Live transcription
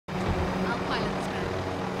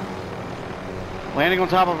Landing on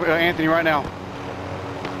top of Anthony right now.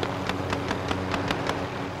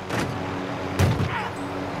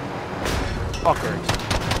 Fuckers.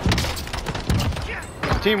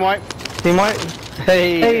 Team white. Team white.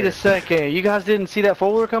 Hey, wait a second. You guys didn't see that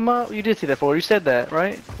folder come up? You did see that folder. You said that,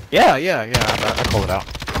 right? Yeah. I called it out.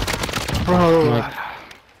 Bro.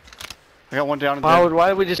 I got one down.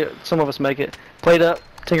 Why would we just some of us make it? Plate up.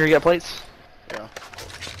 Tinker, you got plates? Yeah.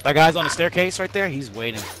 That guy's on the staircase right there. He's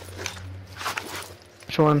waiting.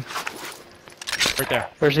 Which one? Right there.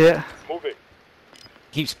 Where's he at? Move it.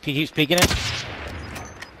 He keeps peeking it.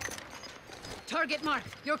 Target mark.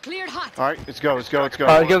 You're cleared hot. All right, let's go. Alright,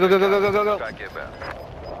 go.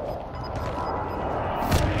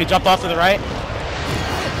 He jumped off to the right.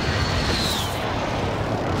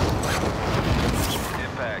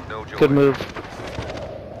 Good move.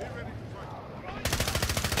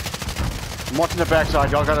 I'm watching the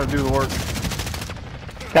backside. Y'all gotta do the work.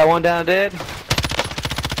 Got one down dead.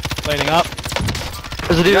 Plating up.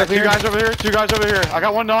 There's a dude up Two here. guys over here. Two guys over here. I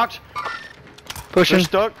got one knocked. Pushing. They're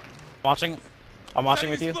stuck. Watching. I'm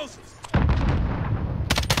watching with you.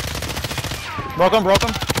 Broke him.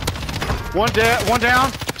 One dead. One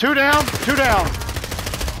down. Two down. Two down.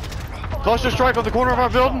 Cluster strike on the corner of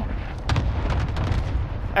our building.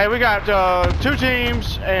 Hey, we got 2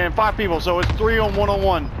 teams and 5 people, so it's 3 on 1 on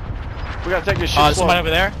 1. We gotta take this shit slow. Somebody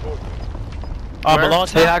over there. Where? Below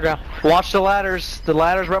us. Hey, high ground. Watch the ladders. The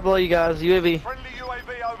ladders right below you guys. UAV. Friendly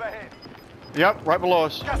UAV overhead. Yep, right below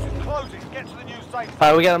us. Gas is closing. Get to the new safe.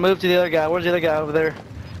 Alright, we gotta move to the other guy. Where's the other guy over there?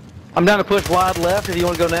 I'm down to push wide left if you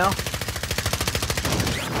want to go now.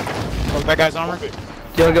 That guy's armor. Do you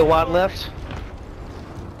want to go wide left?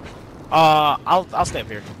 I'll stay up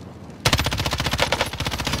here.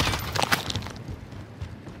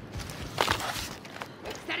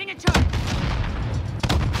 Setting a charge.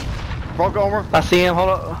 Broke over. I see him. Hold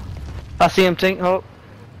up. I see him. Tink. Hold up.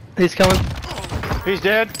 He's coming. He's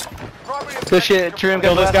dead. Good shit. Trim.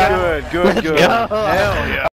 Kill this guy. Good. Let's go. Hell yeah.